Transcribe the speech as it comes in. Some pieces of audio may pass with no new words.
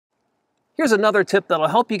Here's another tip that'll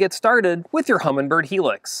help you get started with your Humminbird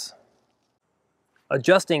HELIX.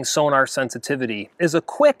 Adjusting sonar sensitivity is a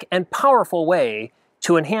quick and powerful way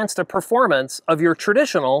to enhance the performance of your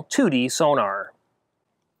traditional 2D sonar.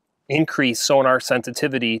 Increase sonar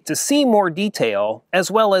sensitivity to see more detail as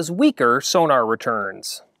well as weaker sonar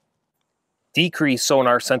returns. Decrease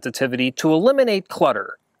sonar sensitivity to eliminate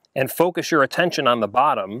clutter and focus your attention on the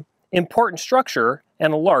bottom, important structure,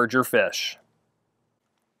 and larger fish.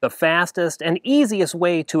 The fastest and easiest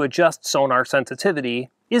way to adjust sonar sensitivity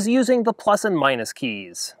is using the plus and minus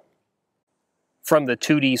keys. From the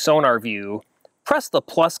 2D sonar view, press the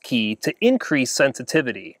plus key to increase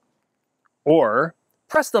sensitivity, or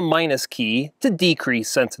press the minus key to decrease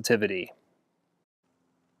sensitivity.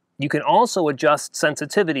 You can also adjust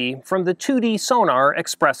sensitivity from the 2D Sonar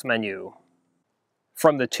Express menu.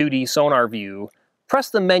 From the 2D Sonar view, press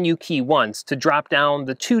the menu key once to drop down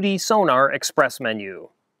the 2D Sonar Express menu.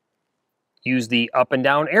 Use the up and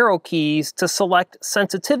down arrow keys to select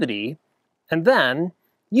sensitivity, and then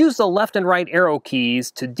use the left and right arrow keys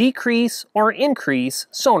to decrease or increase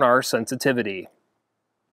sonar sensitivity.